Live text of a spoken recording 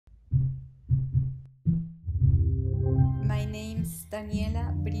name's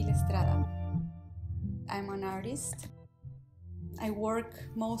Daniela Brill Estrada. I'm an artist. I work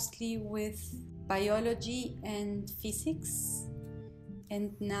mostly with biology and physics,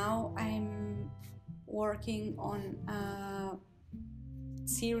 and now I'm working on a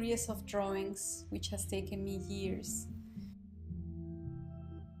series of drawings which has taken me years.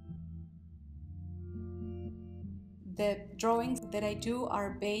 The drawings that I do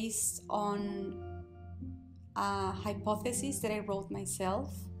are based on a hypothesis that I wrote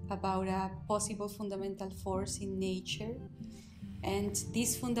myself about a possible fundamental force in nature, and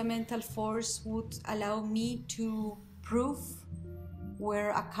this fundamental force would allow me to prove where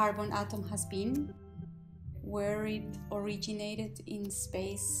a carbon atom has been, where it originated in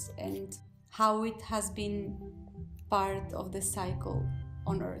space, and how it has been part of the cycle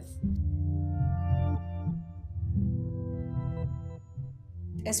on Earth.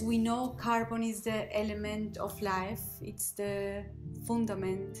 As we know, carbon is the element of life. It's the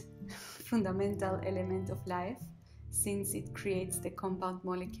fundamental element of life, since it creates the compound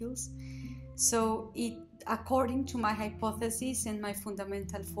molecules. So according to my hypothesis and my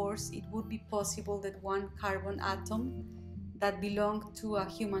fundamental force, it would be possible that one carbon atom that belonged to a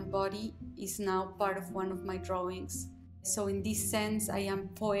human body is now part of one of my drawings. So in this sense, I am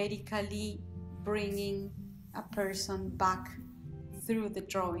poetically bringing a person back through the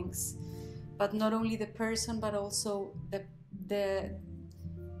drawings, but not only the person, but also the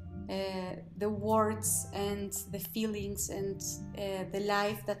words and the feelings and the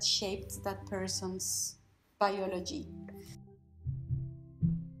life that shaped that person's biology.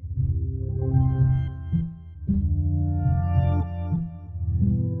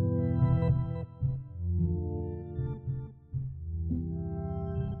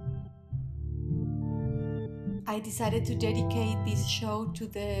 I decided to dedicate this show to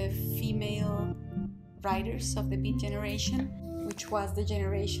the female writers of the Beat generation, which was the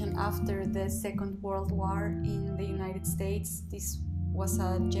generation after the Second World War in the United States. This was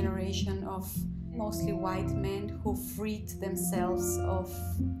a generation of mostly white men who freed themselves of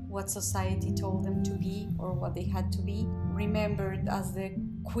what society told them to be or what they had to be, remembered as the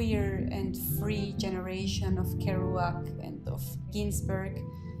queer and free generation of Kerouac and of Ginsberg.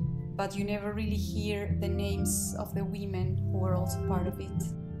 But you never really hear the names of the women who were also part of it.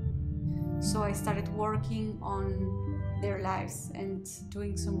 So I started working on their lives and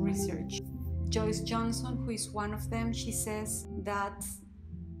doing some research. Joyce Johnson, who is one of them, she says that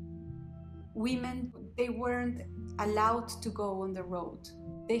women, they weren't allowed to go on the road.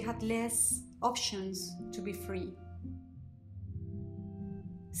 They had less options to be free.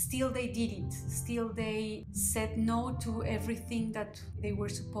 Still they did it. Still they said no to everything that they were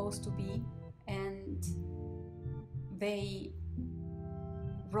supposed to be, and they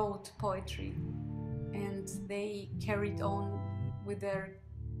wrote poetry, and they carried on with their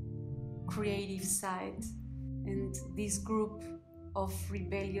creative side. And this group of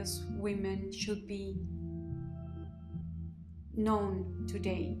rebellious women should be known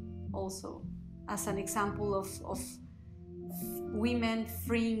today also as an example of women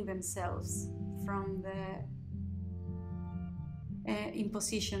freeing themselves from the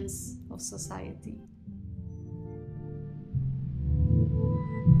impositions of society.